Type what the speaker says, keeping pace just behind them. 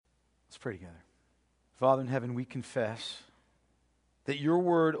Let's pray together. Father in heaven, we confess that your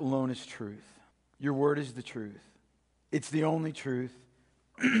word alone is truth. Your word is the truth. It's the only truth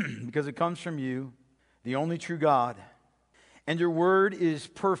because it comes from you, the only true God. And your word is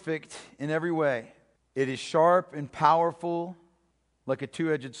perfect in every way. It is sharp and powerful like a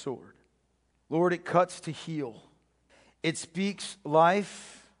two-edged sword. Lord, it cuts to heal. It speaks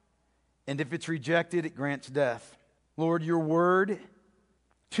life, and if it's rejected, it grants death. Lord, your word,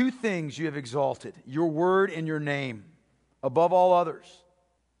 two things you have exalted, your word and your name, above all others.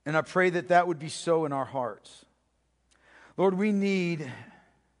 And I pray that that would be so in our hearts. Lord,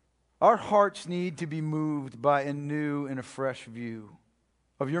 our hearts need to be moved by a new and a fresh view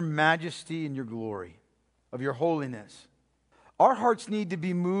of your majesty and your glory, of your holiness. Our hearts need to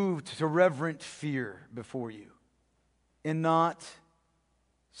be moved to reverent fear before you and not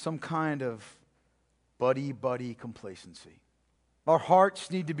some kind of buddy-buddy complacency. Our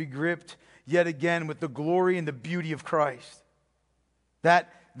hearts need to be gripped yet again with the glory and the beauty of Christ.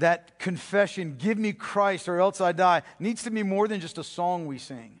 That confession, give me Christ or else I die, needs to be more than just a song we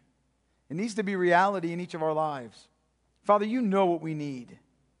sing. It needs to be reality in each of our lives. Father, you know what we need.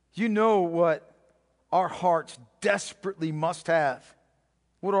 You know what our hearts desperately must have,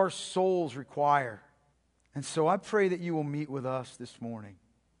 what our souls require. And so I pray that you will meet with us this morning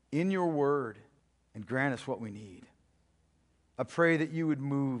in your word and grant us what we need. I pray that you would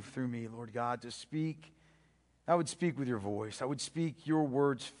move through me, Lord God, to speak. I would speak with your voice. I would speak your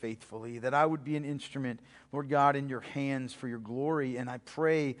words faithfully, that I would be an instrument, Lord God, in your hands for your glory. And I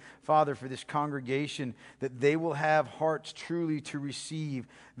pray, Father, for this congregation, that they will have hearts truly to receive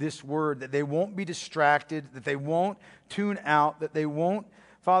this word, that they won't be distracted, that they won't tune out, that they won't,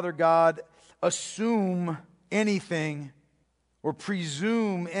 Father God, assume anything or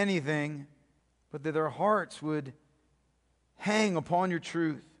presume anything, but that their hearts would hang upon your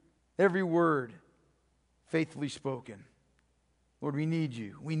truth, every word faithfully spoken. Lord, we need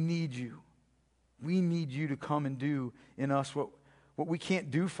you. We need you. We need you to come and do in us what we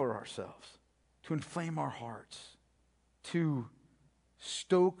can't do for ourselves, to inflame our hearts, to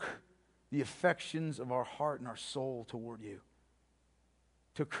stoke the affections of our heart and our soul toward you,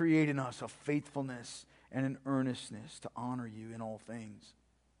 to create in us a faithfulness and an earnestness to honor you in all things.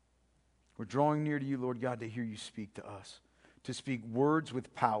 We're drawing near to you, Lord God, to hear you speak to us, to speak words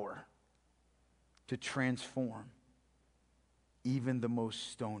with power, to transform even the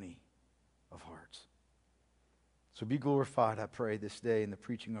most stony of hearts. So be glorified, I pray, this day in the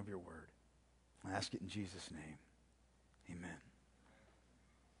preaching of your word. I ask it in Jesus' name. Amen.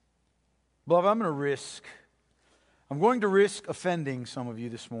 Beloved, I'm going to risk offending some of you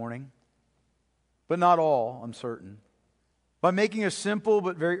this morning, but not all, I'm certain, by making a simple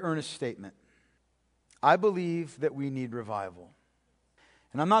but very earnest statement. I believe that we need revival.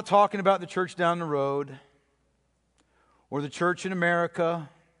 And I'm not talking about the church down the road, or the church in America,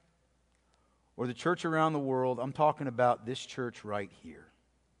 or the church around the world. I'm talking about this church right here.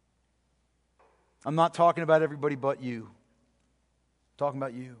 I'm not talking about everybody but you. I'm talking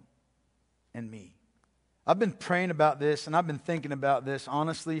about you and me. I've been praying about this, and I've been thinking about this,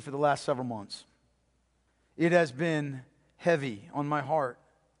 honestly, for the last several months. It has been heavy on my heart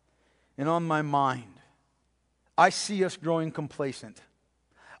and on my mind. I see us growing complacent.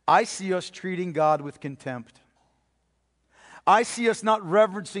 I see us treating God with contempt. I see us not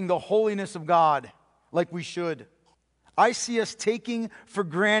reverencing the holiness of God like we should. I see us taking for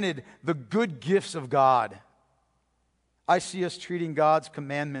granted the good gifts of God. I see us treating God's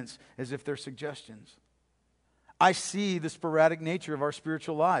commandments as if they're suggestions. I see the sporadic nature of our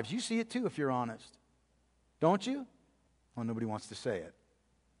spiritual lives. You see it too, if you're honest. Don't you? Oh, nobody wants to say it.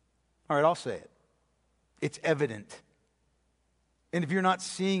 All right, I'll say it. It's evident. And if you're not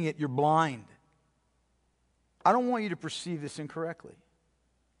seeing it, you're blind. I don't want you to perceive this incorrectly,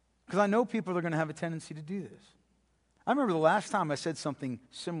 because I know people are going to have a tendency to do this. I remember the last time I said something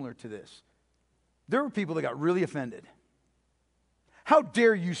similar to this. There were people that got really offended. How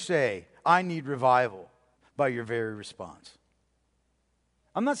dare you say, I need revival, by your very response?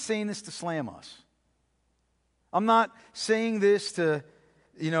 I'm not saying this to slam us. I'm not saying this to,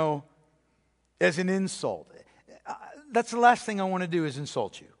 as an insult. That's the last thing I want to do is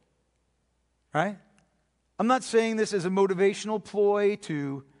insult you. Right? I'm not saying this as a motivational ploy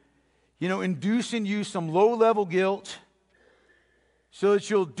to, induce in you some low-level guilt so that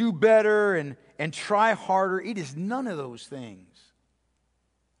you'll do better and try harder. It is none of those things.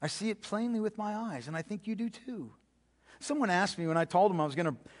 I see it plainly with my eyes, and I think you do too. Someone asked me when I told them I was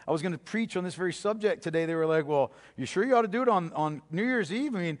going to preach on this very subject today. They were like, well, you sure you ought to do it on New Year's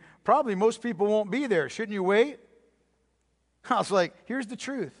Eve? I mean, probably most people won't be there. Shouldn't you wait? I was like, here's the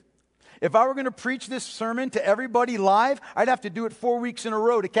truth. If I were going to preach this sermon to everybody live, I'd have to do it 4 weeks in a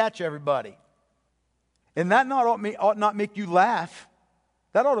row to catch everybody. And that ought not make you laugh.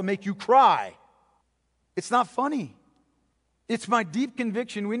 That ought to make you cry. It's not funny. It's my deep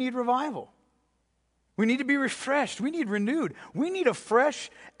conviction we need revival. We need to be refreshed. We need renewed. We need a fresh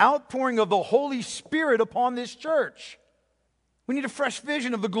outpouring of the Holy Spirit upon this church. We need a fresh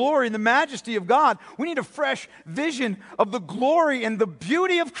vision of the glory and the majesty of God. We need a fresh vision of the glory and the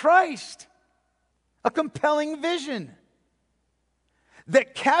beauty of Christ. A compelling vision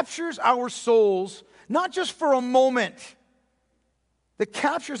that captures our souls, not just for a moment, that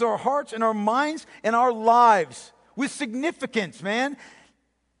captures our hearts and our minds and our lives with significance, man.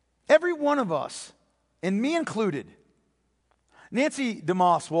 Every one of us, and me included. Nancy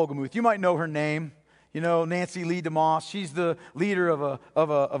DeMoss Wolgemuth, you might know her name. You know, Nancy Lee DeMoss. She's the leader of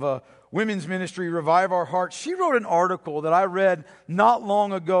a women's ministry, Revive Our Hearts. She wrote an article that I read not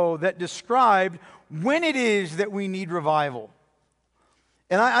long ago that described when it is that we need revival.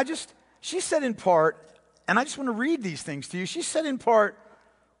 And she said in part, and I just want to read these things to you. She said in part,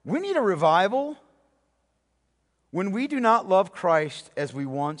 we need a revival when we do not love Christ as we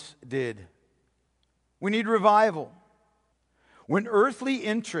once did. We need revival when earthly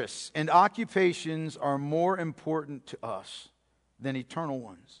interests and occupations are more important to us than eternal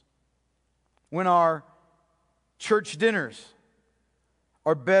ones. When our church dinners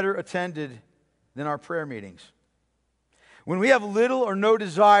are better attended than our prayer meetings. When we have little or no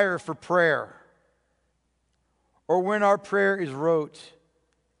desire for prayer. Or when our prayer is rote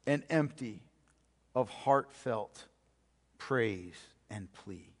and empty of heartfelt praise and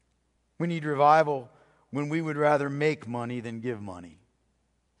plea. We need revival when we would rather make money than give money.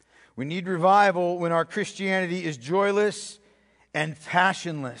 We need revival when our Christianity is joyless and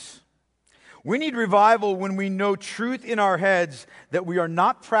passionless. We need revival when we know truth in our heads that we are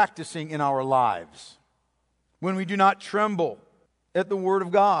not practicing in our lives. When we do not tremble at the Word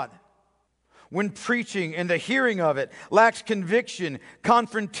of God. When preaching and the hearing of it lacks conviction,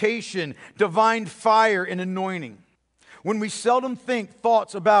 confrontation, divine fire, and anointing. When we seldom think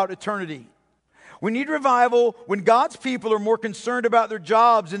thoughts about eternity. We need revival when God's people are more concerned about their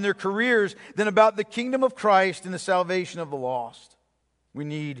jobs and their careers than about the kingdom of Christ and the salvation of the lost. We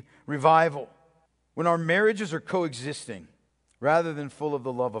need revival when our marriages are coexisting rather than full of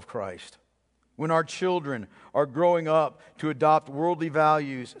the love of Christ. When our children are growing up to adopt worldly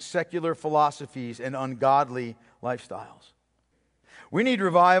values, secular philosophies, and ungodly lifestyles. We need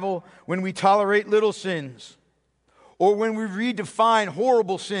revival when we tolerate little sins or when we redefine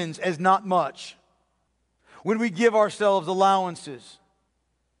horrible sins as not much. When we give ourselves allowances,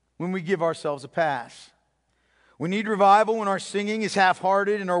 when we give ourselves a pass. We need revival when our singing is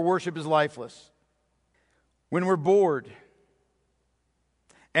half-hearted and our worship is lifeless. When we're bored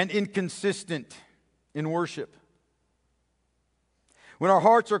and inconsistent in worship. When our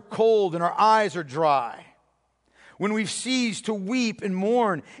hearts are cold and our eyes are dry. When we've ceased to weep and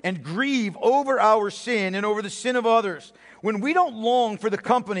mourn and grieve over our sin and over the sin of others. When we don't long for the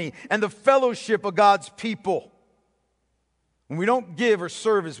company and the fellowship of God's people. When we don't give or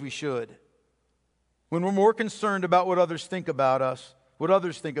serve as we should. When we're more concerned about what others think about us,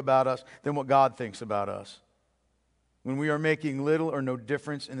 than what God thinks about us. When we are making little or no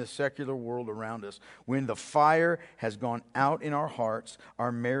difference in the secular world around us. When the fire has gone out in our hearts,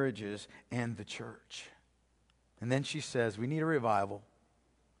 our marriages, and the church. And then she says, we need a revival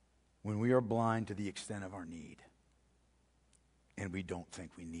when we are blind to the extent of our need. And we don't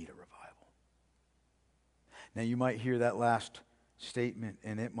think we need a revival. Now you might hear that last statement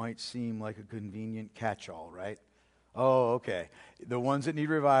and it might seem like a convenient catch-all, right? Oh, okay. The ones that need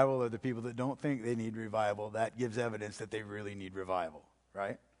revival are the people that don't think they need revival. That gives evidence that they really need revival,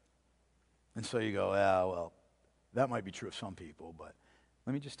 right? And so you go, yeah, well, that might be true of some people, but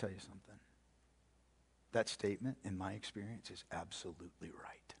let me just tell you something. That statement, in my experience, is absolutely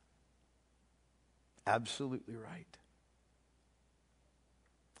right. Absolutely right.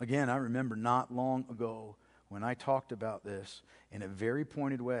 Again, I remember not long ago when I talked about this in a very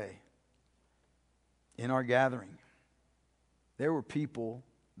pointed way in our gathering. There were people,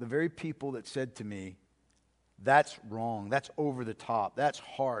 the very people that said to me, that's wrong, that's over the top, that's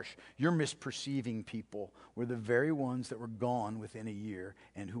harsh, you're misperceiving people, were the very ones that were gone within a year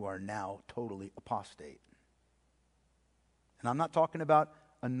and who are now totally apostate. And I'm not talking about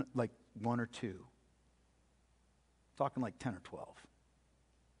like one or two. I'm talking like 10 or 12.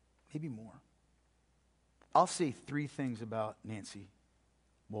 Maybe more. I'll say three things about Nancy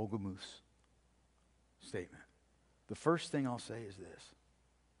Wolgemuth's statement. The first thing I'll say is this.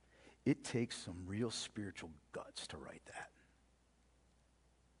 It takes some real spiritual guts to write that.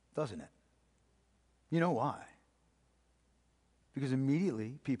 doesn't it? You know why? Because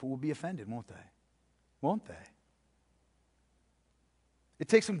immediately people will be offended, won't they? Won't they? It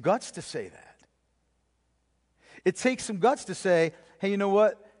takes some guts to say that. It takes some guts to say, hey, you know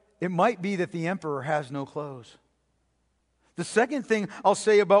what? It might be that the emperor has no clothes. The second thing I'll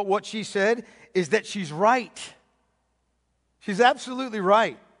say about what she said is that she's right. She's absolutely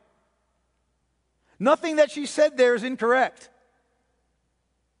right. Nothing that she said there is incorrect.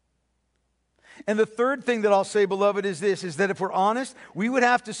 And the third thing that I'll say, beloved, is this, is that if we're honest, we would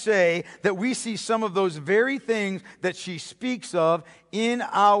have to say that we see some of those very things that she speaks of in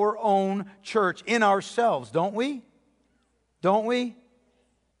our own church, in ourselves, don't we? Don't we?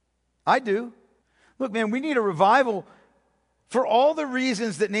 I do. Look, man, we need a revival for all the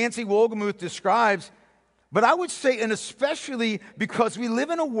reasons that Nancy Wolgemuth describes, but I would say, and especially because we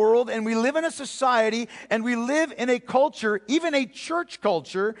live in a world and we live in a society and we live in a culture, even a church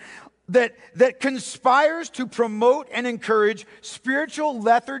culture, that conspires to promote and encourage spiritual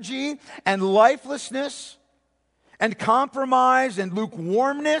lethargy and lifelessness and compromise and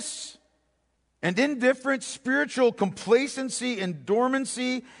lukewarmness and indifference, spiritual complacency and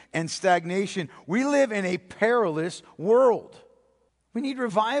dormancy and stagnation. We live in a perilous world. We need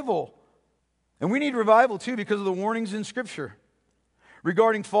revival. And we need revival too because of the warnings in Scripture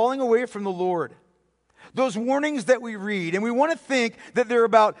regarding falling away from the Lord. Those warnings that we read, and we want to think that they're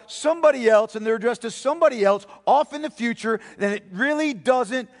about somebody else and they're addressed to somebody else off in the future, then it really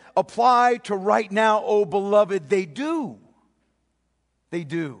doesn't apply to right now, oh beloved. They do. They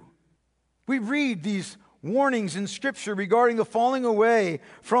do. We read these warnings in Scripture regarding the falling away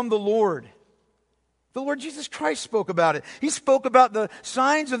from the Lord. The Lord Jesus Christ spoke about it. He spoke about the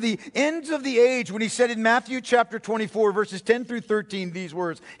signs of the ends of the age when he said in Matthew chapter 24, verses 10 through 13, these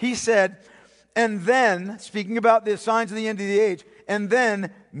words. He said, and then, speaking about the signs of the end of the age, and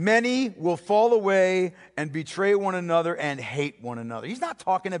then many will fall away and betray one another and hate one another. He's not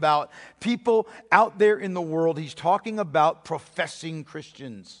talking about people out there in the world. He's talking about professing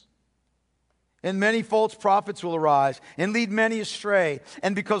Christians. And many false prophets will arise and lead many astray.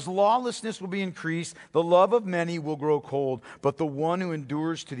 And because lawlessness will be increased, the love of many will grow cold. But the one who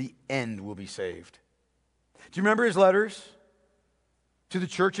endures to the end will be saved. Do you remember his letters to the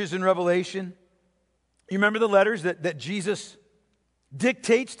churches in Revelation? You remember the letters that Jesus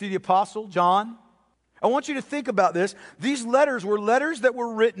dictates to the apostle John? I want you to think about this. These letters were letters that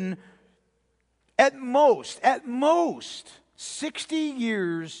were written at most, 60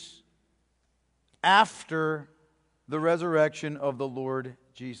 years after the resurrection of the Lord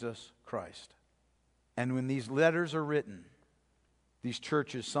Jesus Christ. And when these letters are written, these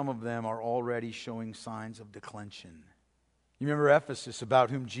churches, some of them are already showing signs of declension. You remember Ephesus,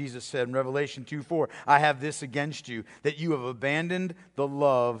 about whom Jesus said in Revelation 2:4, I have this against you, that you have abandoned the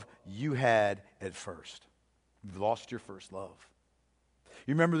love you had at first. You've lost your first love.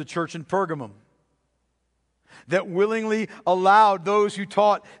 You remember the church in Pergamum that willingly allowed those who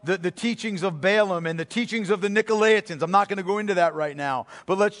taught the teachings of Balaam and the teachings of the Nicolaitans. I'm not going to go into that right now,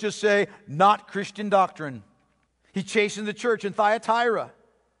 but let's just say not Christian doctrine. He chastened the church in Thyatira,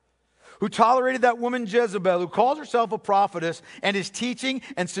 who tolerated that woman Jezebel, who calls herself a prophetess and is teaching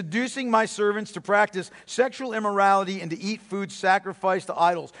and seducing my servants to practice sexual immorality and to eat food sacrificed to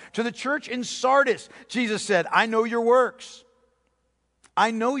idols. To the church in Sardis, Jesus said, I know your works. I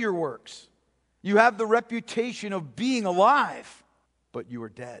know your works. You have the reputation of being alive, but you are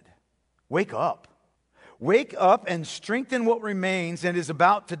dead. Wake up. Wake up and strengthen what remains and is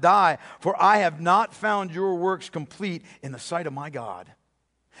about to die, for I have not found your works complete in the sight of my God.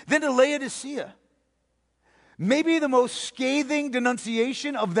 Then to Laodicea, maybe the most scathing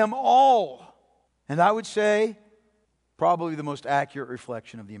denunciation of them all. And I would say, probably the most accurate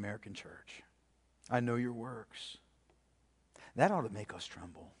reflection of the American church. I know your works. That ought to make us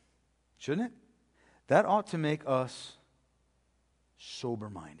tremble, shouldn't it? That ought to make us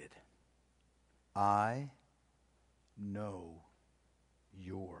sober-minded. I know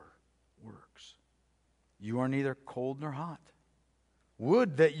your works. You are neither cold nor hot.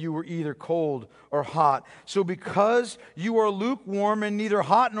 Would that you were either cold or hot. So because you are lukewarm and neither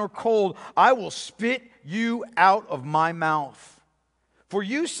hot nor cold, I will spit you out of my mouth. For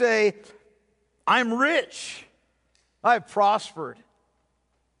you say, I'm rich, I have prospered,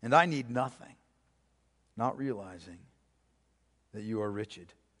 and I need nothing. Not realizing that you are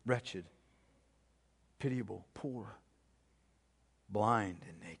wretched, pitiable, poor, blind,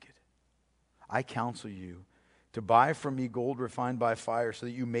 and naked. I counsel you to buy from me gold refined by fire so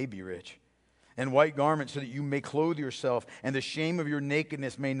that you may be rich, and white garments so that you may clothe yourself, and the shame of your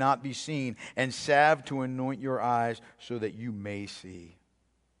nakedness may not be seen, and salve to anoint your eyes so that you may see.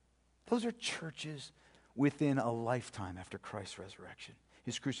 Those are churches within a lifetime after Christ's resurrection,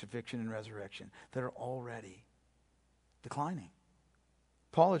 his crucifixion and resurrection, that are already declining.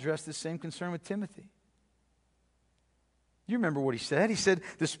 Paul addressed this same concern with Timothy. You remember what he said. He said,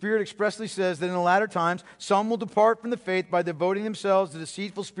 the Spirit expressly says that in the latter times, some will depart from the faith by devoting themselves to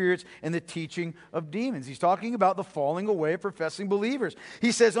deceitful spirits and the teaching of demons. He's talking about the falling away of professing believers.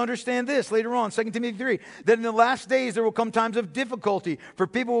 He says, understand this later on, 2 Timothy 3, that in the last days there will come times of difficulty, for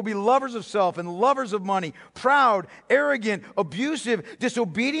people will be lovers of self and lovers of money, proud, arrogant, abusive,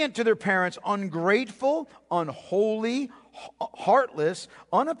 disobedient to their parents, ungrateful, unholy, heartless,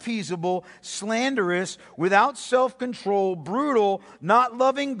 unappeasable, slanderous, without self-control, brutal, not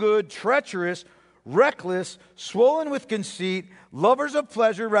loving good, treacherous, reckless, swollen with conceit, lovers of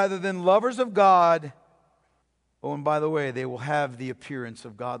pleasure rather than lovers of God. Oh, and by the way, they will have the appearance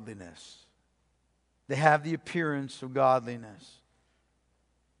of godliness. They have the appearance of godliness.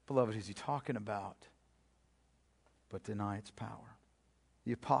 Beloved, who's he talking about? But deny its power.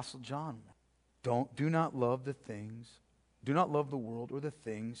 The Apostle John, do not love the things. Do not love the world or the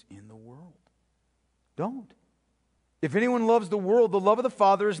things in the world. Don't. If anyone loves the world, the love of the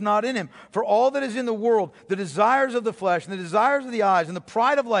Father is not in him. For all that is in the world, the desires of the flesh and the desires of the eyes and the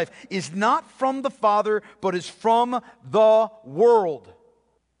pride of life is not from the Father, but is from the world.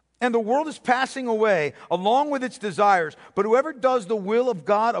 And the world is passing away along with its desires. But whoever does the will of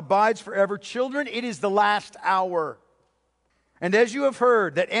God abides forever. Children, it is the last hour. And as you have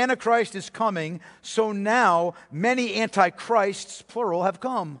heard that Antichrist is coming, so now many antichrists, plural, have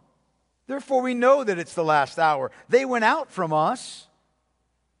come. Therefore we know that it's the last hour. They went out from us,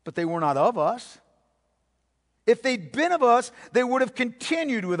 but they were not of us. If they'd been of us, they would have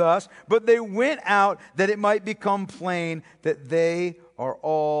continued with us, but they went out that it might become plain that they are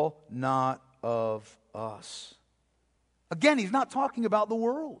all not of us. Again, he's not talking about the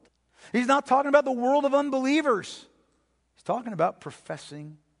world. He's not talking about the world of unbelievers. He's talking about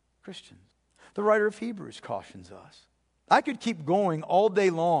professing Christians. The writer of Hebrews cautions us. I could keep going all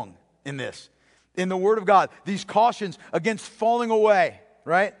day long in this, in the Word of God. These cautions against falling away,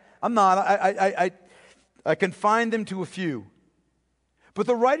 right? I'm not. I confine them to a few. But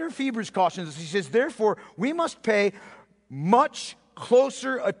the writer of Hebrews cautions us. He says, therefore, we must pay much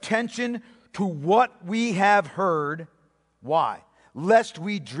closer attention to what we have heard. Why? Lest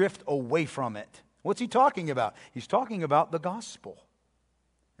we drift away from it. What's he talking about? He's talking about the gospel.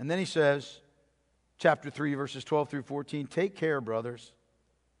 And then he says, chapter 3, verses 12 through 14, take care, brothers.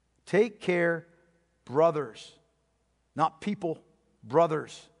 Take care, brothers. Not people,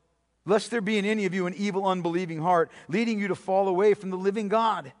 brothers. Lest there be in any of you an evil, unbelieving heart, leading you to fall away from the living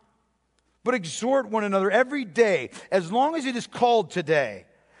God. But exhort one another every day, as long as it is called today,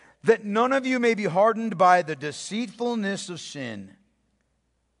 that none of you may be hardened by the deceitfulness of sin.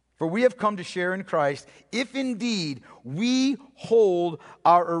 For we have come to share in Christ, if indeed we hold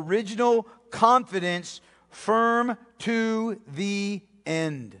our original confidence firm to the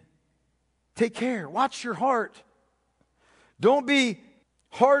end. Take care. Watch your heart. Don't be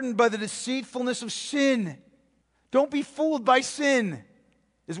hardened by the deceitfulness of sin. Don't be fooled by sin,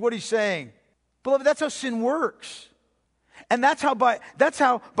 is what he's saying. Beloved, that's how sin works. And that's how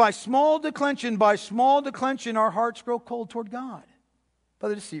by small declension, our hearts grow cold toward God. By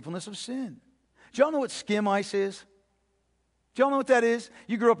the deceitfulness of sin. Do y'all know what skim ice is? Do y'all know what that is?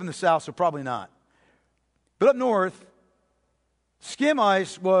 You grew up in the South, so probably not. But up north, skim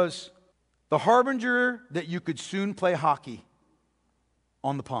ice was the harbinger that you could soon play hockey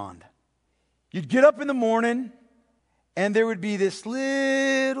on the pond. You'd get up in the morning, and there would be this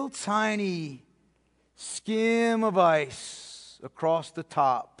little tiny skim of ice across the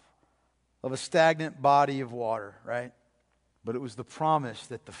top of a stagnant body of water, right? But it was the promise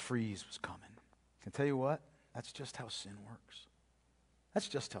that the freeze was coming. Can I tell you what? That's just how sin works. That's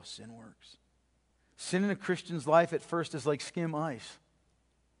just how sin works. Sin in a Christian's life at first is like skim ice.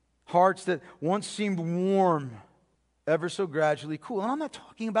 Hearts that once seemed warm, ever so gradually cool. And I'm not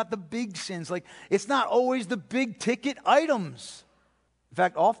talking about the big sins. Like, it's not always the big ticket items. In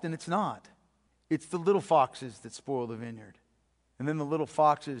fact, often it's not. It's the little foxes that spoil the vineyard. And then the little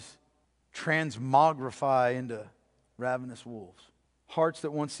foxes transmogrify into ravenous wolves. Hearts that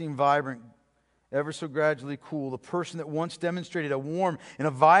once seemed vibrant, ever so gradually cool. The person that once demonstrated a warm and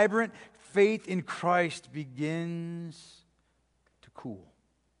a vibrant faith in Christ begins to cool.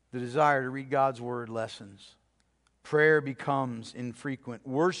 The desire to read God's word lessens. Prayer becomes infrequent.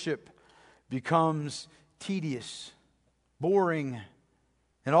 Worship becomes tedious, boring,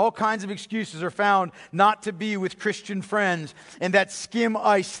 and all kinds of excuses are found not to be with Christian friends, and that skim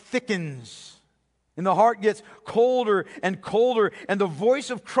ice thickens. And the heart gets colder and colder, and the voice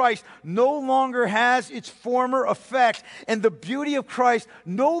of Christ no longer has its former effect, and the beauty of Christ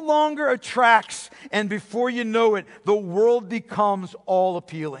no longer attracts, and before you know it, the world becomes all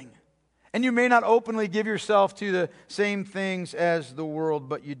appealing. And you may not openly give yourself to the same things as the world,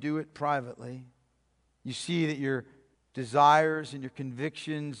 but you do it privately. You see that your desires and your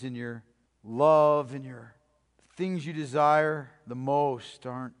convictions and your love and your things you desire the most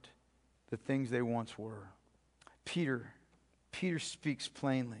aren't the things they once were. Peter speaks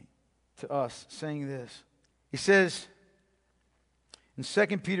plainly to us, saying this. He says in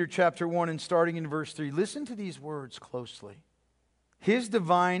 2 Peter chapter 1 and starting in verse 3, listen to these words closely. His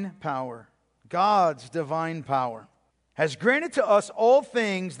divine power, God's divine power, has granted to us all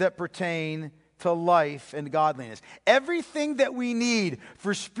things that pertain to life and godliness. Everything that we need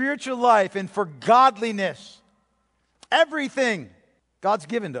for spiritual life and for godliness, everything God's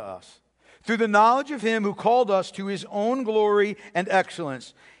given to us through the knowledge of Him who called us to His own glory and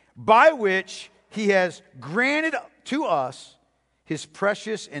excellence, by which He has granted to us His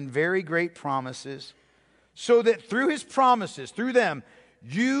precious and very great promises, so that through His promises, through them,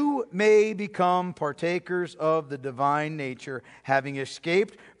 you may become partakers of the divine nature, having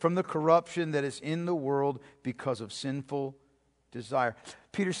escaped from the corruption that is in the world because of sinful desire.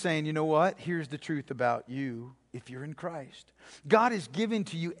 Peter's saying, you know what? Here's the truth about you if you're in Christ. God has given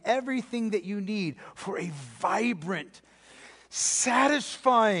to you everything that you need for a vibrant,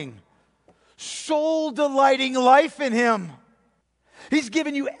 satisfying, soul-delighting life in Him. He's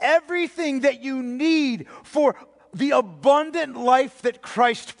given you everything that you need for the abundant life that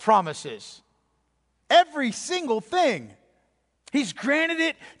Christ promises. Every single thing. He's granted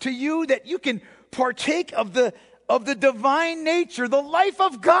it to you that you can partake of the divine nature, the life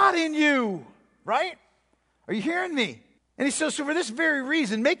of God in you. Right? Are you hearing me? And he says, so for this very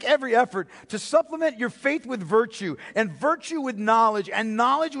reason, make every effort to supplement your faith with virtue, and virtue with knowledge, and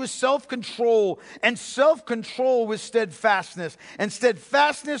knowledge with self-control, and self-control with steadfastness, and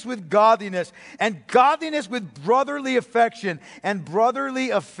steadfastness with godliness, and godliness with brotherly affection, and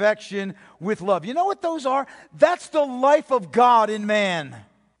brotherly affection with love. You know what those are? That's the life of God in man.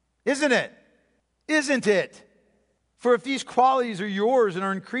 Isn't it? Isn't it? For if these qualities are yours and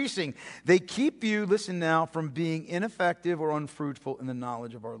are increasing, they keep you, listen now, from being ineffective or unfruitful in the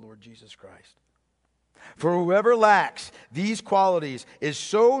knowledge of our Lord Jesus Christ. For whoever lacks these qualities is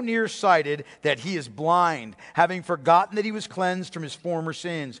so nearsighted that he is blind, having forgotten that he was cleansed from his former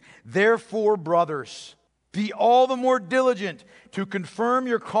sins. Therefore, brothers, be all the more diligent to confirm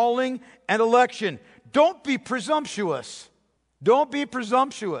your calling and election. Don't be presumptuous. Don't be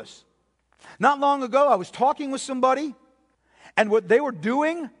presumptuous. Not long ago, I was talking with somebody, and what they were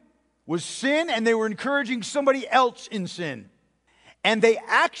doing was sin, and they were encouraging somebody else in sin. And they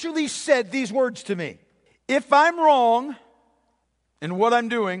actually said these words to me. If I'm wrong in what I'm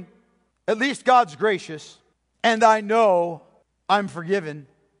doing, at least God's gracious, and I know I'm forgiven.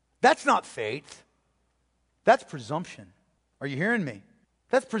 That's not faith. That's presumption. Are you hearing me?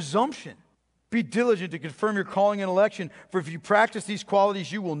 That's presumption. Be diligent to confirm your calling and election, for if you practice these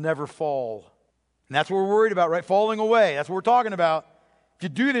qualities, you will never fall. And that's what we're worried about, right? Falling away. That's what we're talking about. If you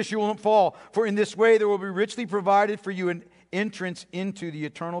do this, you won't fall. For in this way, there will be richly provided for you an entrance into the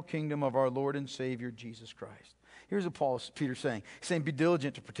eternal kingdom of our Lord and Savior, Jesus Christ. Here's what Peter's saying. He's saying, be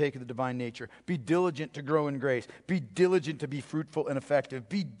diligent to partake of the divine nature. Be diligent to grow in grace. Be diligent to be fruitful and effective.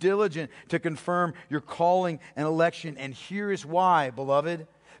 Be diligent to confirm your calling and election. And here is why, beloved.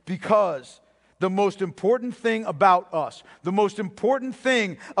 Because the most important thing about us, the most important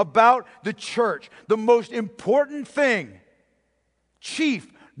thing about the church, the most important thing,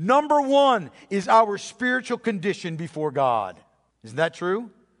 chief, number one, is our spiritual condition before God. Isn't that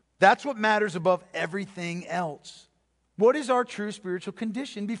true? That's what matters above everything else. What is our true spiritual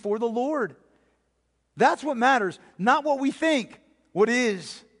condition before the Lord? That's what matters, not what we think, what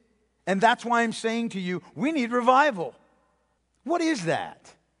is. And that's why I'm saying to you, we need revival. What is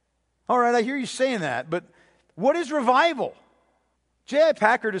that? All right, I hear you saying that, but what is revival? J.I.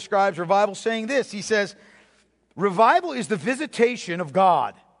 Packer describes revival saying this. He says, revival is the visitation of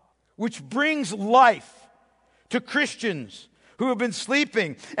God, which brings life to Christians who have been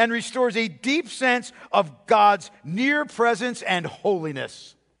sleeping and restores a deep sense of God's near presence and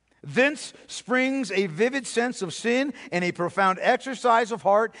holiness. Thence springs a vivid sense of sin and a profound exercise of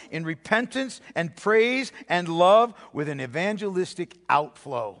heart in repentance and praise and love with an evangelistic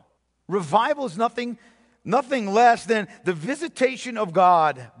outflow. Revival is nothing less than the visitation of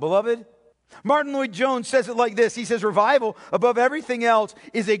God, beloved. Martin Lloyd-Jones says it like this. He says, revival, above everything else,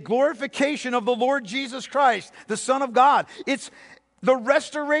 is a glorification of the Lord Jesus Christ, the Son of God. It's The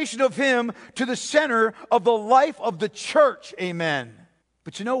restoration of Him to the center of the life of the church. Amen.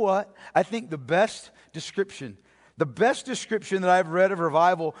 But you know what? I think the best description that I've read of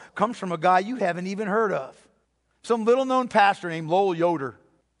revival comes from a guy you haven't even heard of. Some little-known pastor named Lowell Yoder,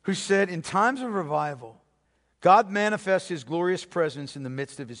 who said, in times of revival, God manifests His glorious presence in the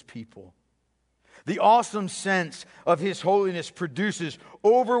midst of His people. The awesome sense of His holiness produces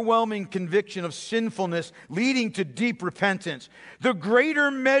overwhelming conviction of sinfulness, leading to deep repentance. The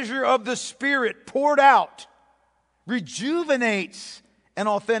greater measure of the Spirit poured out rejuvenates an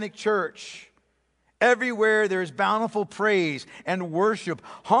authentic church. Everywhere there is bountiful praise and worship,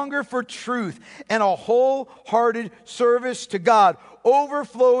 hunger for truth, and a wholehearted service to God,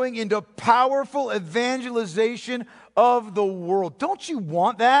 overflowing into powerful evangelization of the world. Don't you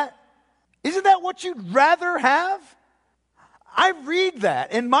want that? Isn't that what you'd rather have? I read that,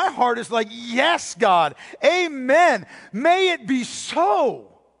 and my heart is like, yes, God, amen. May it be so.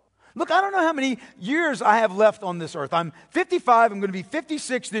 Look, I don't know how many years I have left on this earth. I'm 55. I'm going to be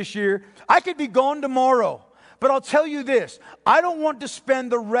 56 this year. I could be gone tomorrow. But I'll tell you this. I don't want to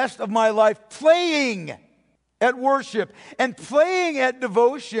spend the rest of my life playing at worship and playing at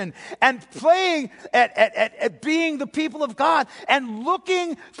devotion and playing at being the people of God and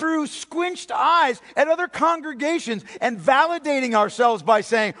looking through squinched eyes at other congregations and validating ourselves by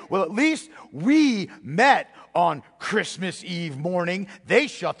saying, well, at least we met on Christmas Eve morning. They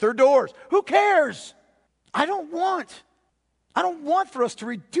shut their doors. Who cares? I don't want for us to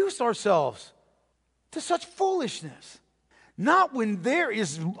reduce ourselves to such foolishness. Not when there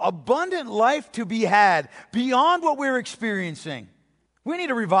is abundant life to be had beyond what we're experiencing. We need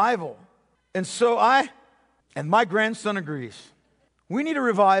a revival. And so my grandson agrees. We need a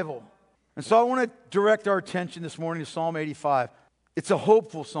revival. And so I want to direct our attention this morning to Psalm 85. It's a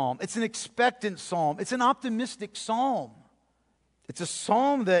hopeful psalm. It's an expectant psalm. It's an optimistic psalm. It's a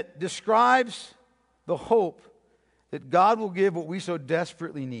psalm that describes the hope that God will give what we so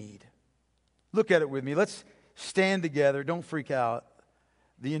desperately need. Look at it with me. Let's stand together. Don't freak out.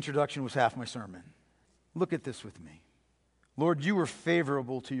 The introduction was half my sermon. Look at this with me. Lord, you were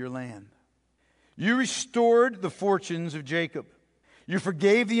favorable to your land. You restored the fortunes of Jacob. You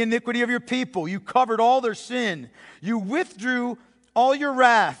forgave the iniquity of your people. You covered all their sin. You withdrew all your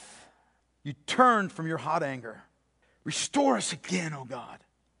wrath. You turned from your hot anger. Restore us again, O God.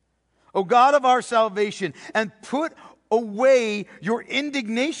 O God of our salvation, and put away your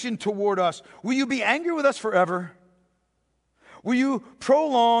indignation toward us. Will you be angry with us forever? Will you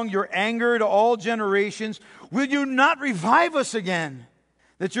prolong your anger to all generations? Will you not revive us again,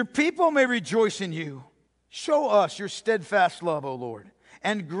 that your people may rejoice in you? Show us your steadfast love, O Lord,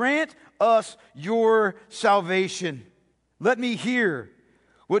 and grant us your salvation. Let me hear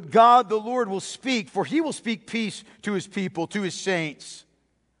what God the Lord will speak, for He will speak peace to His people, to His saints.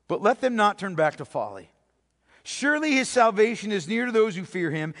 But let them not turn back to folly. Surely His salvation is near to those who fear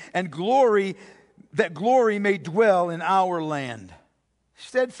Him, and glory may dwell in our land.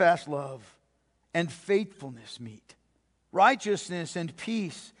 Steadfast love and faithfulness meet. Righteousness and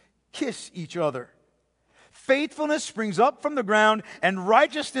peace kiss each other. Faithfulness springs up from the ground, and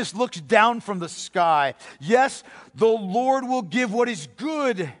righteousness looks down from the sky. Yes, the Lord will give what is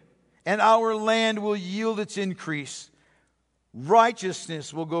good, and our land will yield its increase.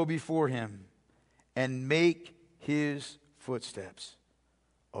 Righteousness will go before Him and make His footsteps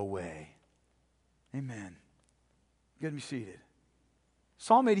a way. Amen. You can be seated.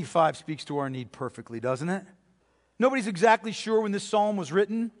 Psalm 85 speaks to our need perfectly, doesn't it? Nobody's exactly sure when this psalm was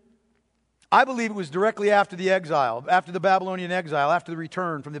written. I believe it was directly after the exile, after the Babylonian exile, after the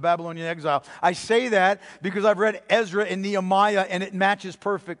return from the Babylonian exile. I say that because I've read Ezra and Nehemiah, and it matches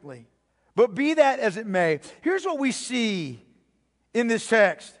perfectly. But be that as it may, here's what we see in this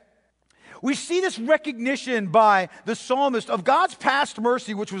text. We see this recognition by the psalmist of God's past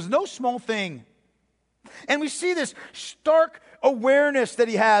mercy, which was no small thing. And we see this stark awareness that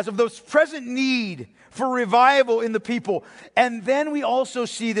he has of the present need for revival in the people. And then we also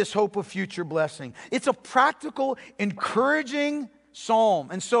see this hope of future blessing. It's a practical, encouraging psalm.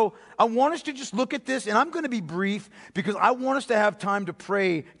 And so I want us to just look at this, and I'm going to be brief because I want us to have time to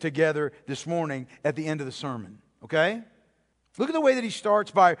pray together this morning at the end of the sermon. Okay? Look at the way that he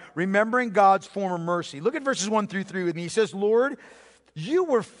starts by remembering God's former mercy. Look at verses 1 through 3 with me. He says, Lord, you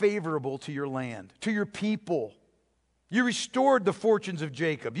were favorable to your land, to your people. You restored the fortunes of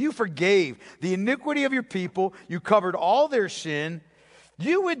Jacob. You forgave the iniquity of your people. You covered all their sin.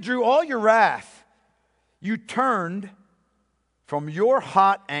 You withdrew all your wrath. You turned from your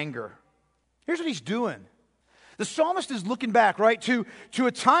hot anger. Here's what he's doing. The psalmist is looking back, right, to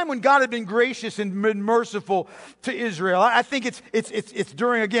a time when God had been gracious and been merciful to Israel. I think it's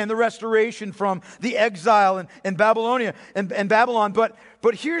during, again, the restoration from the exile and Babylonia and Babylon. But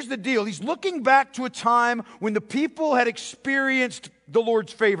here's the deal. He's looking back to a time when the people had experienced the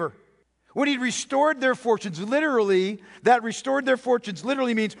Lord's favor. When He restored their fortunes. Literally, that restored their fortunes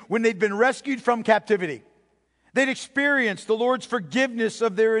literally means when they'd been rescued from captivity. They'd experienced the Lord's forgiveness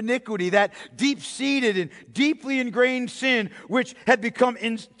of their iniquity, that deep-seated and deeply ingrained sin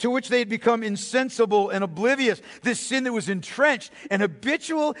to which they had become insensible and oblivious. This sin that was entrenched and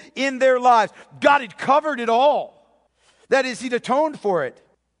habitual in their lives. God had covered it all. That is, He'd atoned for it.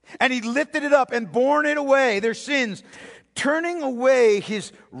 And He'd lifted it up and borne it away, their sins, turning away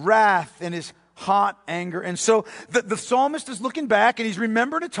His wrath and His hot anger. And so the psalmist is looking back and he's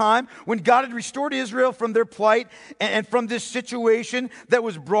remembered a time when God had restored Israel from their plight and from this situation that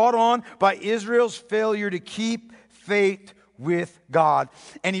was brought on by Israel's failure to keep faith with God.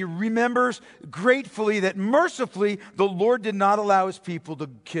 And he remembers gratefully that mercifully the Lord did not allow His people to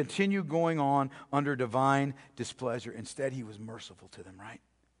continue going on under divine displeasure. Instead, He was merciful to them, right?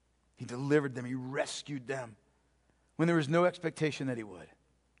 He delivered them. He rescued them when there was no expectation that He would.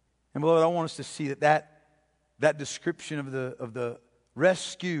 And beloved, I want us to see that description of the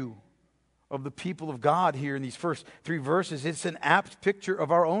rescue of the people of God here in these first 3 verses, it's an apt picture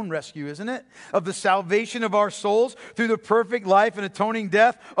of our own rescue, isn't it? Of the salvation of our souls through the perfect life and atoning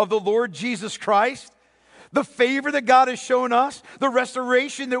death of the Lord Jesus Christ. The favor that God has shown us, the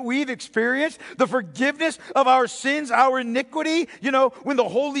restoration that we've experienced, the forgiveness of our sins, our iniquity, when the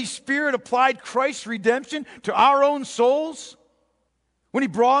Holy Spirit applied Christ's redemption to our own souls. When He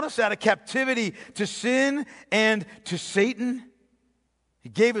brought us out of captivity to sin and to Satan, He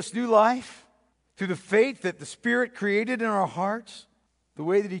gave us new life through the faith that the Spirit created in our hearts, the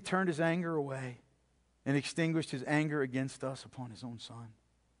way that He turned His anger away and extinguished His anger against us upon His own Son,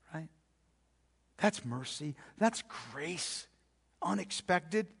 right? That's mercy. That's grace.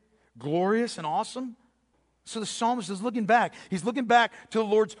 Unexpected, glorious, and awesome. So the psalmist is looking back. He's looking back to the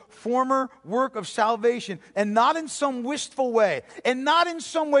Lord's former work of salvation, and not in some wistful way, and not in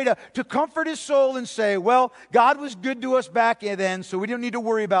some way to comfort his soul and say, well, God was good to us back then, so we don't need to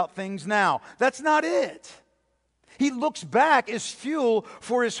worry about things now. That's not it. He looks back as fuel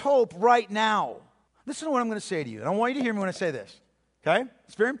for his hope right now. Listen to what I'm going to say to you, and I want you to hear me when I say this, okay?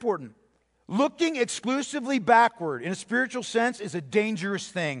 It's very important. Looking exclusively backward in a spiritual sense is a dangerous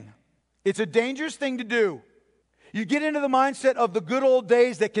thing. It's a dangerous thing to do. You get into the mindset of the good old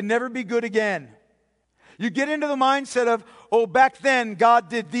days that can never be good again. You get into the mindset of, back then God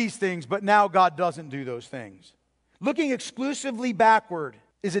did these things, but now God doesn't do those things. Looking exclusively backward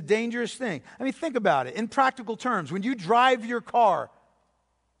is a dangerous thing. I mean, think about it in practical terms. When you drive your car,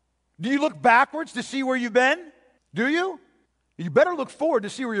 do you look backwards to see where you've been? Do you? You better look forward to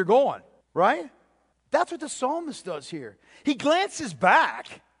see where you're going, right? That's what the psalmist does here. He glances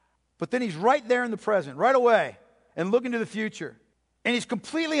back, but then he's right there in the present, right away, and looking to the future. And he's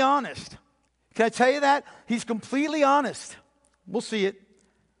completely honest. Can I tell you that? He's completely honest. We'll see it.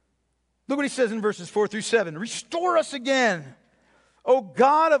 Look what he says in verses 4 through 7. Restore us again, O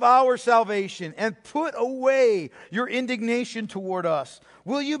God of our salvation, and put away your indignation toward us.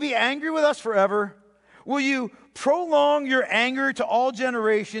 Will you be angry with us forever? Will you prolong your anger to all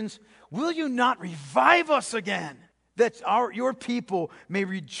generations? Will you not revive us again, that your people may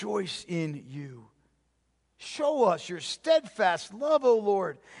rejoice in you? Show us your steadfast love, O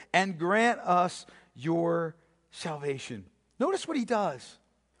Lord, and grant us your salvation. Notice what he does.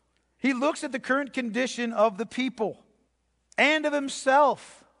 He looks at the current condition of the people and of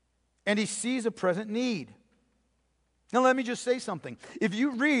himself, and he sees a present need. Now let me just say something. If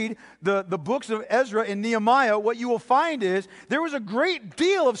you read the books of Ezra and Nehemiah, what you will find is there was a great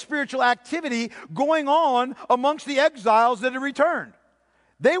deal of spiritual activity going on amongst the exiles that had returned.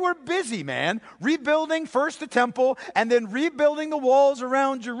 They were busy, man, rebuilding first the temple and then rebuilding the walls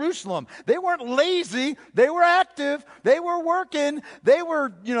around Jerusalem. They weren't lazy. They were active. They were working. They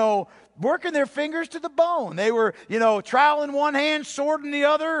were, working their fingers to the bone. They were, trowel in one hand, sword in the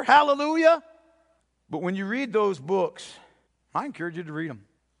other. Hallelujah. But when you read those books, I encourage you to read them.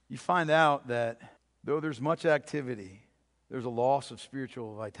 You find out that though there's much activity, there's a loss of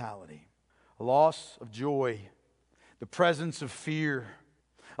spiritual vitality, a loss of joy, the presence of fear,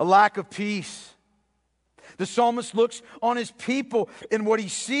 a lack of peace. The psalmist looks on his people, and what he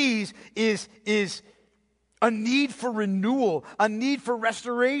sees is a need for renewal, a need for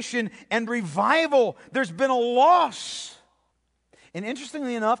restoration and revival. There's been a loss. And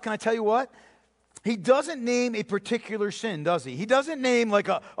interestingly enough, can I tell you what? he doesn't name a particular sin, does he? He doesn't name like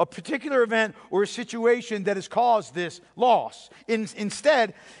a particular event or a situation that has caused this loss.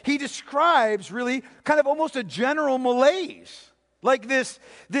 Instead, he describes really kind of almost a general malaise. Like this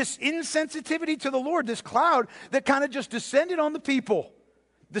insensitivity to the Lord, this cloud that kind of just descended on the people.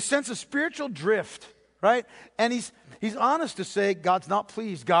 The sense of spiritual drift, right? And he's honest to say God's not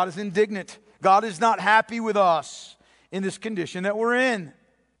pleased. God is indignant. God is not happy with us in this condition that we're in.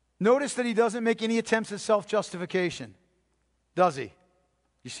 Notice that he doesn't make any attempts at self-justification, does he?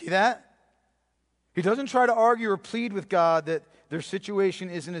 You see that? He doesn't try to argue or plead with God that their situation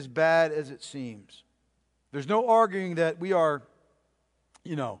isn't as bad as it seems. There's no arguing that we are,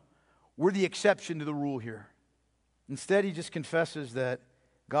 we're the exception to the rule here. Instead, he just confesses that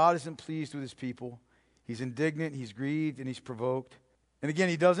God isn't pleased with his people. He's indignant, he's grieved, and he's provoked. And again,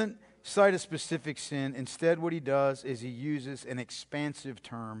 he doesn't cite a specific sin. Instead, what he does is he uses an expansive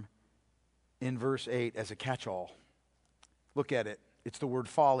term in verse 8 as a catch-all. Look at it. It's the word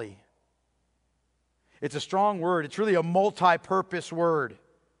folly. It's a strong word. It's really a multi-purpose word.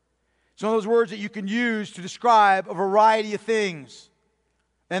 It's one of those words that you can use to describe a variety of things.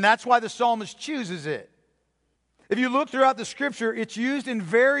 And that's why the psalmist chooses it. If you look throughout the scripture, it's used in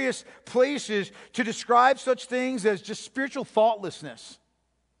various places to describe such things as just spiritual thoughtlessness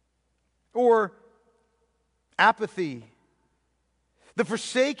or apathy. The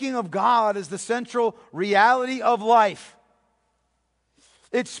forsaking of God is the central reality of life.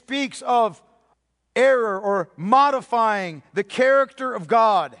 It speaks of error or modifying the character of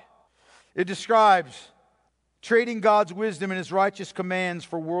God. It describes trading God's wisdom and his righteous commands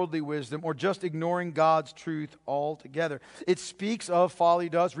for worldly wisdom, or just ignoring God's truth altogether. It speaks of, folly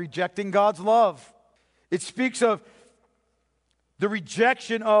does, rejecting God's love. It speaks of the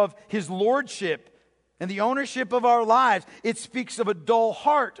rejection of his lordship and the ownership of our lives. It speaks of a dull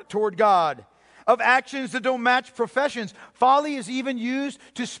heart toward God, of actions that don't match professions. Folly is even used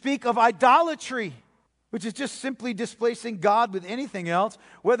to speak of idolatry, which is just simply displacing God with anything else,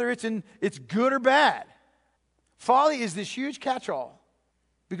 whether it's good or bad. Folly is this huge catch-all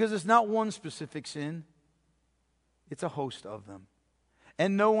because it's not one specific sin. It's a host of them.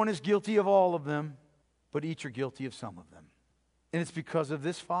 And no one is guilty of all of them, but each are guilty of some of them. And it's because of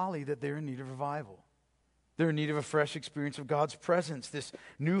this folly that they're in need of revival. They're in need of a fresh experience of God's presence, this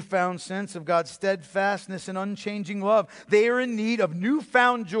newfound sense of God's steadfastness and unchanging love. They are in need of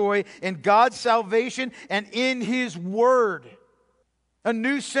newfound joy in God's salvation and in his word. A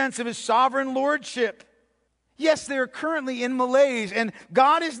new sense of his sovereign lordship. Yes, they are currently in malaise, and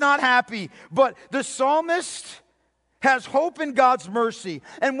God is not happy, but the psalmist has hope in God's mercy.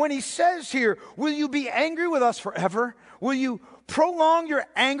 And when he says here, will you be angry with us forever? Will you prolong your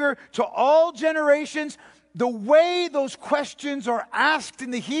anger to all generations? The way those questions are asked in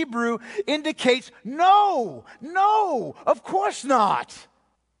the Hebrew indicates no, of course not.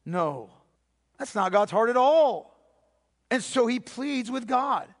 No, that's not God's heart at all. And so he pleads with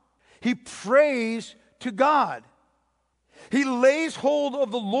God. He prays to God. He lays hold of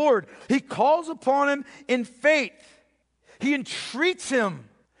the Lord. He calls upon him in faith. He entreats him.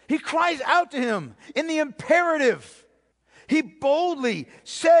 He cries out to him in the imperative. He boldly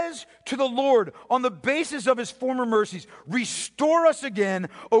says to the Lord on the basis of his former mercies, restore us again,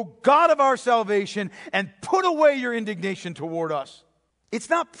 O God of our salvation, and put away your indignation toward us. It's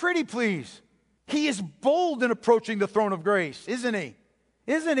not pretty, please. He is bold in approaching the throne of grace, isn't he?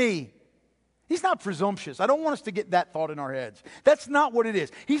 Isn't he? He's not presumptuous. I don't want us to get that thought in our heads. That's not what it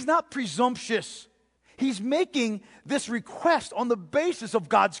is. He's not presumptuous. He's making this request on the basis of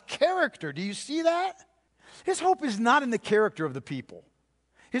God's character. Do you see that? His hope is not in the character of the people.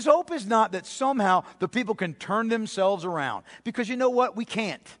 His hope is not that somehow the people can turn themselves around. Because you know what? We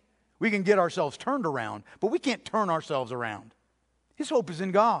can't. We can get ourselves turned around, but we can't turn ourselves around. His hope is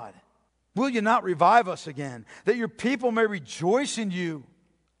in God. Will you not revive us again, that your people may rejoice in you?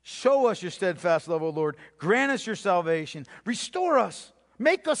 Show us your steadfast love, O Lord. Grant us your salvation. Restore us.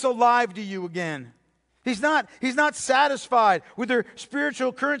 Make us alive to you again. He's not satisfied with their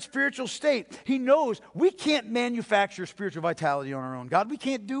current spiritual state. He knows we can't manufacture spiritual vitality on our own. God, we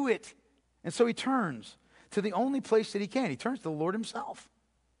can't do it. And so he turns to the only place that he can. He turns to the Lord himself.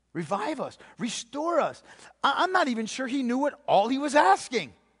 Revive us. Restore us. I'm not even sure he knew what all he was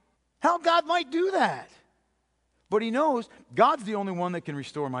asking. How God might do that. But he knows God's the only one that can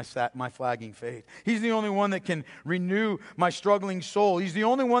restore my flagging faith. He's the only one that can renew my struggling soul. He's the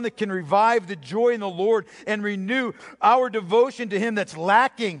only one that can revive the joy in the Lord and renew our devotion to him that's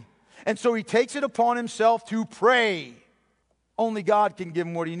lacking. And so he takes it upon himself to pray. Only God can give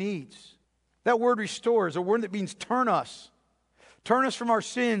him what he needs. That word restore is a word that means turn us. Turn us from our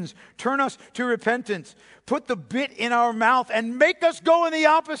sins. Turn us to repentance. Put the bit in our mouth and make us go in the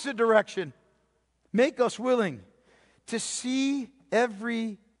opposite direction. Make us willing to see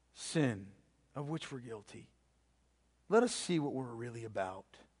every sin of which we're guilty. Let us see what we're really about.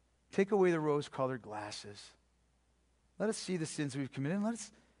 Take away the rose-colored glasses. Let us see the sins we've committed and let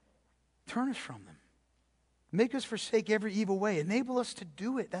us turn us from them. Make us forsake every evil way. Enable us to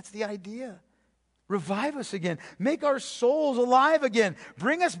do it. That's the idea. Revive us again. Make our souls alive again.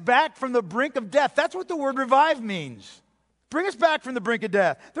 Bring us back from the brink of death. That's what the word revive means. Bring us back from the brink of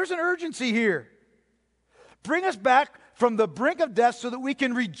death. There's an urgency here. Bring us back from the brink of death so that we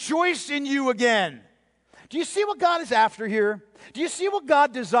can rejoice in you again. Do you see what God is after here? Do you see what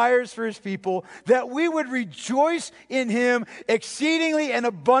God desires for his people? That we would rejoice in him exceedingly and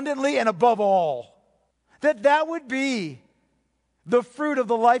abundantly and above all. That would be the fruit of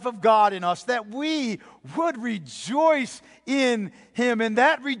the life of God in us, that we would rejoice in him. And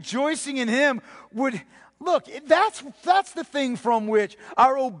that rejoicing in him would, look, that's the thing from which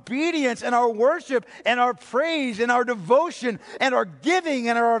our obedience and our worship and our praise and our devotion and our giving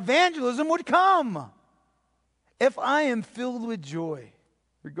and our evangelism would come. If I am filled with joy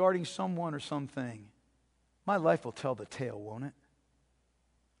regarding someone or something, my life will tell the tale, won't it?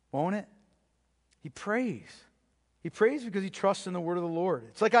 Won't it? He prays. He prays because he trusts in the word of the Lord.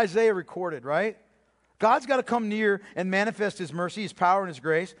 It's like Isaiah recorded, right? God's got to come near and manifest his mercy, his power, and his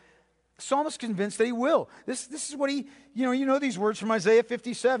grace. The psalmist is convinced that he will. This is what he, you know these words from Isaiah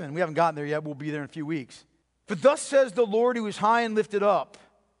 57. We haven't gotten there yet. We'll be there in a few weeks. For thus says the Lord who is high and lifted up.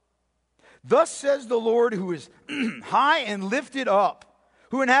 Thus says the Lord who is high and lifted up,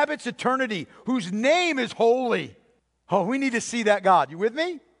 who inhabits eternity, whose name is holy. Oh, we need to see that God. You with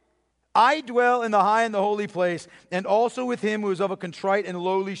me? I dwell in the high and the holy place, and also with him who is of a contrite and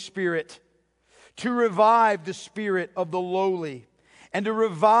lowly spirit, to revive the spirit of the lowly, and to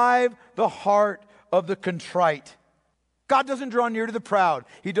revive the heart of the contrite. God doesn't draw near to the proud.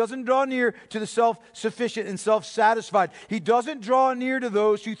 He doesn't draw near to the self-sufficient and self-satisfied. He doesn't draw near to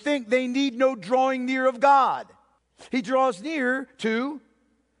those who think they need no drawing near of God. He draws near to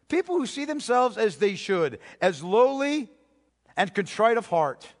people who see themselves as they should, as lowly and contrite of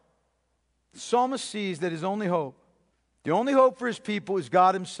heart. The psalmist sees that his only hope, the only hope for his people is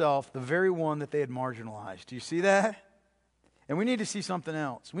God himself, the very one that they had marginalized. Do you see that? And we need to see something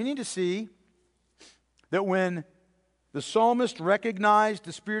else. We need to see that when the psalmist recognized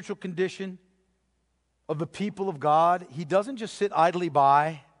the spiritual condition of the people of God, he doesn't just sit idly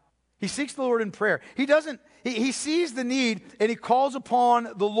by. He seeks the Lord in prayer. He sees the need and he calls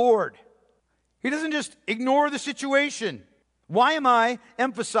upon the Lord. He doesn't just ignore the situation. Why am I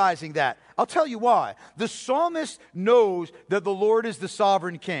emphasizing that? I'll tell you why. The psalmist knows that the Lord is the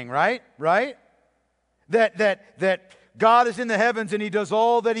sovereign king, right? Right? That God is in the heavens and he does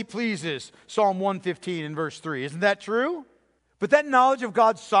all that he pleases. Psalm 115 and verse 3. Isn't that true? But that knowledge of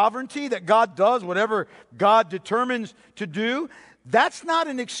God's sovereignty, that God does whatever God determines to do, that's not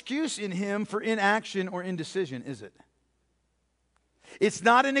an excuse in him for inaction or indecision, is it? It's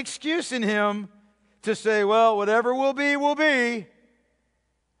not an excuse in him to say, well, whatever will be, will be.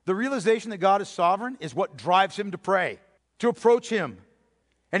 The realization that God is sovereign is what drives him to pray, to approach him.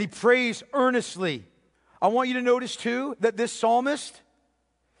 And he prays earnestly. I want you to notice too that this psalmist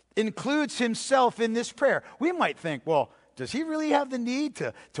includes himself in this prayer. We might think, well, does he really have the need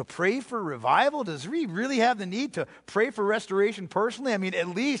to pray for revival? Does he really have the need to pray for restoration personally? I mean, at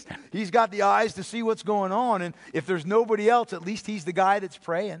least he's got the eyes to see what's going on. And if there's nobody else, at least he's the guy that's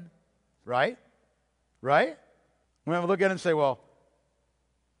praying. Right? Right? We have to look at him and say, well,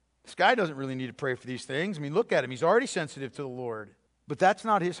 this guy doesn't really need to pray for these things. I mean, look at him. He's already sensitive to the Lord. But that's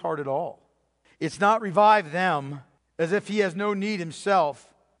not his heart at all. It's not revive them as if he has no need himself.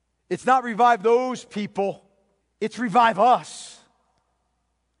 It's not revive those people. It's revive us.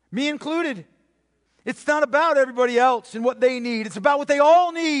 Me included. It's not about everybody else and what they need. It's about what they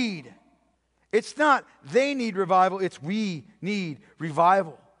all need. It's not they need revival. It's we need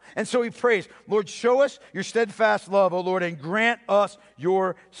revival. And so he prays, Lord, show us your steadfast love, O Lord, and grant us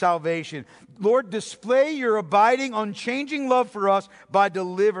your salvation. Lord, display your abiding, unchanging love for us by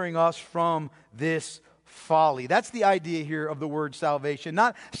delivering us from this folly. That's the idea here of the word salvation.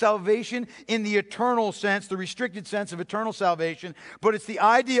 Not salvation in the eternal sense, the restricted sense of eternal salvation, but it's the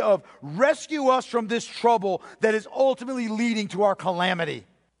idea of rescue us from this trouble that is ultimately leading to our calamity.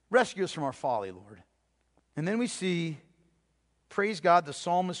 Rescue us from our folly, Lord. And then we see, praise God, the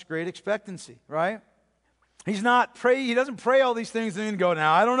psalmist's great expectancy, right? He doesn't pray all these things and then go,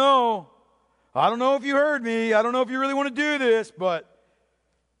 now, I don't know if you heard me. I don't know if you really want to do this, but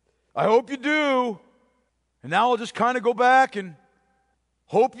I hope you do. And now I'll just kind of go back and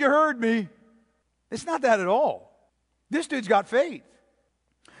Hope you heard me. It's not that at all. This dude's got faith.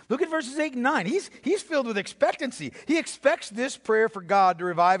 Look at verses 8 and 9. He's filled with expectancy. He expects this prayer for God to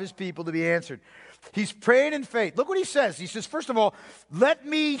revive his people to be answered. He's praying in faith. Look what he says. He says, first of all, let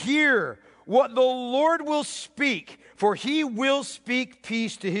me hear what the Lord will speak, for he will speak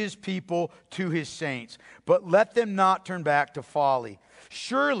peace to his people, to his saints. But let them not turn back to folly.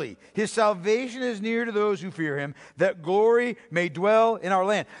 Surely his salvation is near to those who fear him, that glory may dwell in our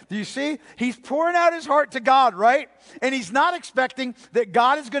land. Do you see? He's pouring out his heart to God, right? And he's not expecting that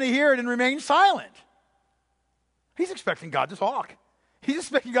God is going to hear it and remain silent. He's expecting God to talk. He's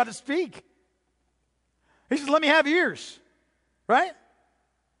expecting God to speak. He says, let me have ears, right?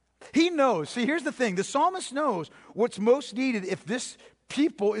 He knows. See, here's the thing. The psalmist knows what's most needed if this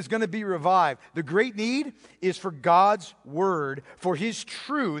people is going to be revived. The great need is for God's word, for his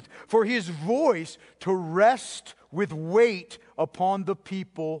truth, for his voice to rest with weight upon the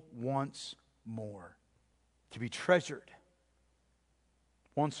people once more. To be treasured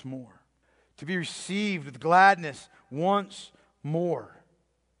once more. To be received with gladness once more.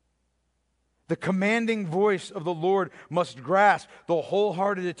 The commanding voice of the Lord must grasp the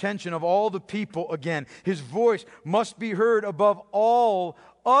wholehearted attention of all the people again. His voice must be heard above all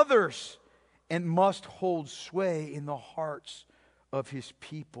others and must hold sway in the hearts of his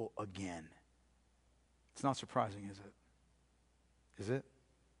people again. It's not surprising, is it? Is it?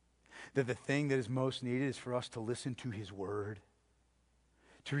 That the thing that is most needed is for us to listen to his word,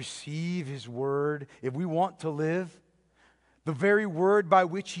 to receive his word. If we want to live, the very word by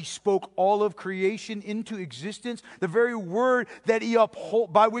which he spoke all of creation into existence, the very word that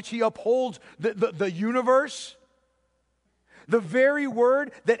by which he upholds the universe, the very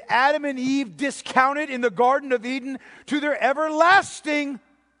word that Adam and Eve discounted in the Garden of Eden to their everlasting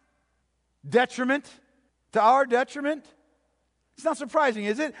detriment, to our detriment. It's not surprising,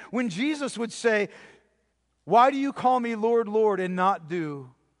 is it? When Jesus would say, "Why do you call me Lord, Lord, and not do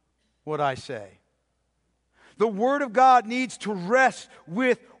what I say?" The Word of God needs to rest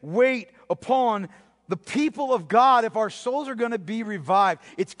with weight upon the people of God if our souls are going to be revived.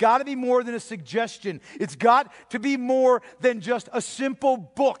 It's got to be more than a suggestion. It's got to be more than just a simple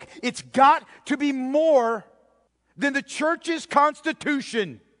book. It's got to be more than the church's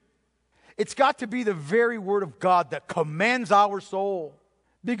constitution. It's got to be the very Word of God that commands our soul.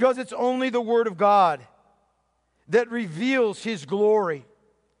 Because it's only the Word of God that reveals his glory.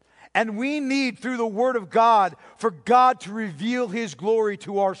 And we need, through the Word of God, for God to reveal his glory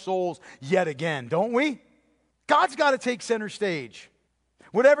to our souls yet again, don't we? God's got to take center stage.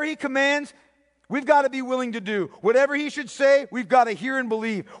 Whatever he commands, we've got to be willing to do. Whatever he should say, we've got to hear and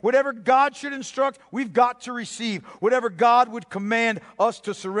believe. Whatever God should instruct, we've got to receive. Whatever God would command us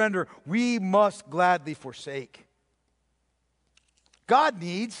to surrender, we must gladly forsake. God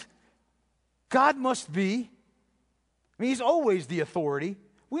must be, he's always the authority.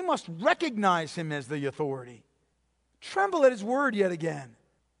 We must recognize him as the authority. Tremble at his word yet again.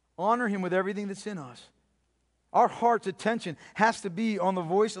 Honor him with everything that's in us. Our heart's attention has to be on the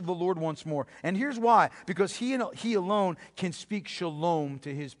voice of the Lord once more. And here's why. Because he alone can speak shalom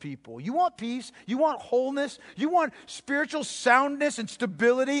to his people. You want peace? You want wholeness? You want spiritual soundness and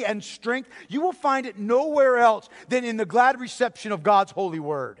stability and strength? You will find it nowhere else than in the glad reception of God's holy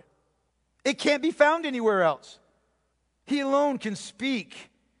word. It can't be found anywhere else. He alone can speak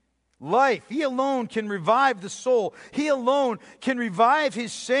life. He alone can revive the soul. He alone can revive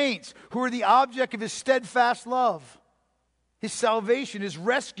his saints who are the object of his steadfast love. His salvation, his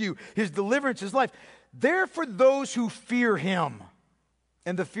rescue, his deliverance, his life. They're for those who fear him.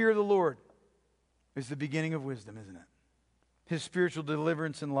 And the fear of the Lord is the beginning of wisdom, isn't it? His spiritual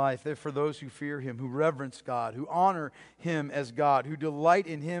deliverance in life, they're for those who fear him, who reverence God, who honor him as God, who delight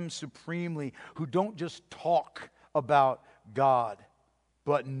in him supremely, who don't just talk about God,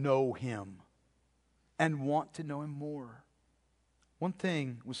 but know him and want to know him more. One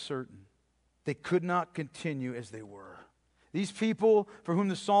thing was certain. They could not continue as they were. These people for whom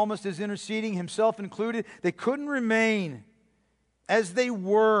the psalmist is interceding, himself included, they couldn't remain as they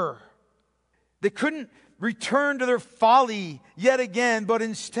were. They couldn't return to their folly yet again, but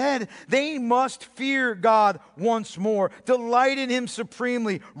instead they must fear God once more, delight in him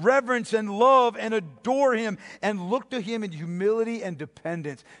supremely, reverence and love and adore him, and look to him in humility and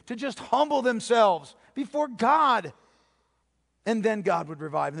dependence, to just humble themselves before God. And then God would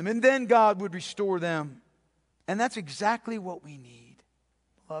revive them, and then God would restore them. And that's exactly what we need,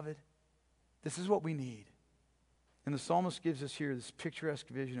 beloved. This is what we need. And the psalmist gives us here this picturesque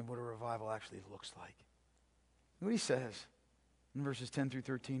vision of what a revival actually looks like. What he says in verses 10 through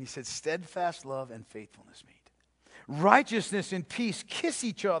 13, he said, steadfast love and faithfulness meet. Righteousness and peace kiss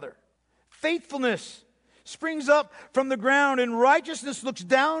each other. Faithfulness springs up from the ground, and righteousness looks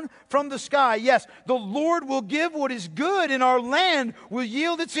down from the sky. Yes, the Lord will give what is good, and our land will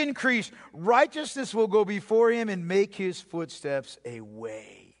yield its increase. Righteousness will go before him and make his footsteps a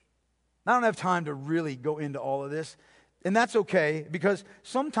way. I don't have time to really go into all of this, and that's okay, because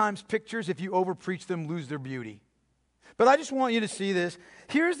sometimes pictures, if you overpreach them, lose their beauty. But I just want you to see this.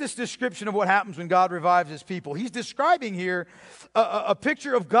 Here's this description of what happens when God revives his people. He's describing here a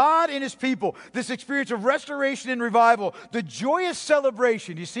picture of God and his people, this experience of restoration and revival, the joyous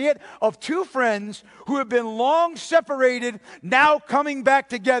celebration, you see it, of two friends who have been long separated, now coming back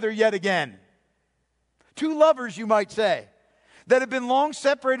together yet again. Two lovers, you might say, that have been long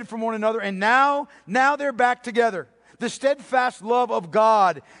separated from one another, and now they're back together. The steadfast love of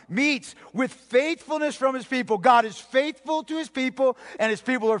God meets with faithfulness from his people. God is faithful to his people, and his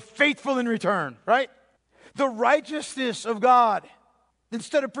people are faithful in return, right? The righteousness of God,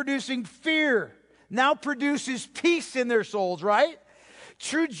 instead of producing fear, now produces peace in their souls, right?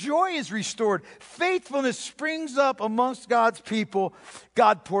 True joy is restored. Faithfulness springs up amongst God's people.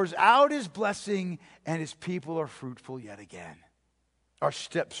 God pours out his blessing, and his people are fruitful yet again. Our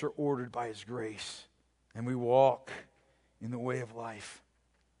steps are ordered by his grace, and we walk in the way of life.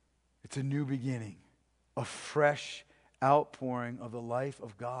 It's a new beginning, a fresh outpouring of the life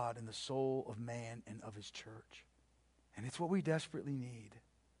of God in the soul of man and of his church. And it's what we desperately need.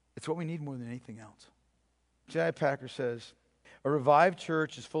 It's what we need more than anything else. J.I. Packer says, a revived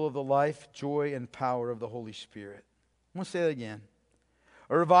church is full of the life, joy, and power of the Holy Spirit. I'm going to say that again.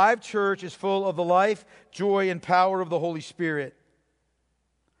 A revived church is full of the life, joy, and power of the Holy Spirit.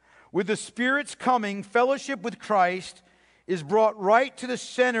 With the Spirit's coming, fellowship with Christ is brought right to the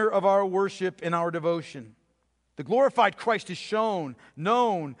center of our worship and our devotion. The glorified Christ is shown,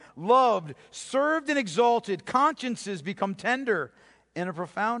 known, loved, served, and exalted. Consciences become tender, and a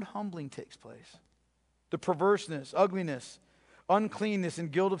profound humbling takes place. The perverseness, ugliness, uncleanness,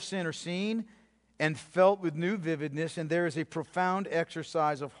 and guilt of sin are seen and felt with new vividness, and there is a profound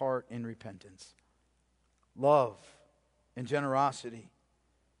exercise of heart in repentance. Love and generosity,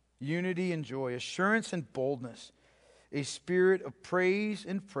 unity and joy, assurance and boldness, a spirit of praise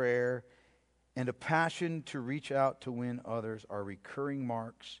and prayer, and a passion to reach out to win others are recurring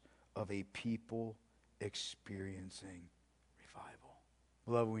marks of a people experiencing revival.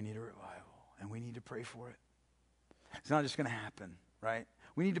 Beloved, we need a revival, and we need to pray for it. It's not just going to happen, right?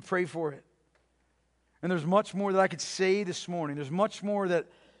 We need to pray for it. And there's much more that I could say this morning. There's much more that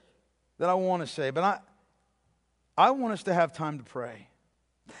I want to say, but I want us to have time to pray.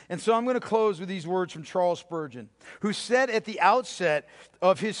 And so I'm going to close with these words from Charles Spurgeon, who said at the outset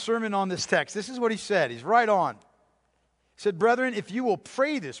of his sermon on this text, this is what he said. He's right on. He said, brethren, if you will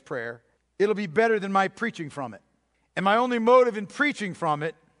pray this prayer, it'll be better than my preaching from it. And my only motive in preaching from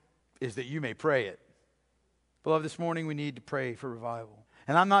it is that you may pray it. Beloved, this morning we need to pray for revival.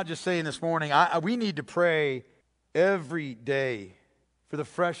 And I'm not just saying this morning, we need to pray every day for the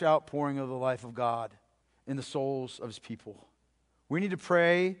fresh outpouring of the life of God in the souls of his people. We need to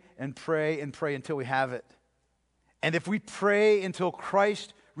pray and pray and pray until we have it. And if we pray until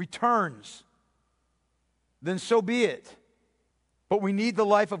Christ returns, then so be it. But we need the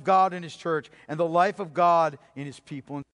life of God in his church and the life of God in his people.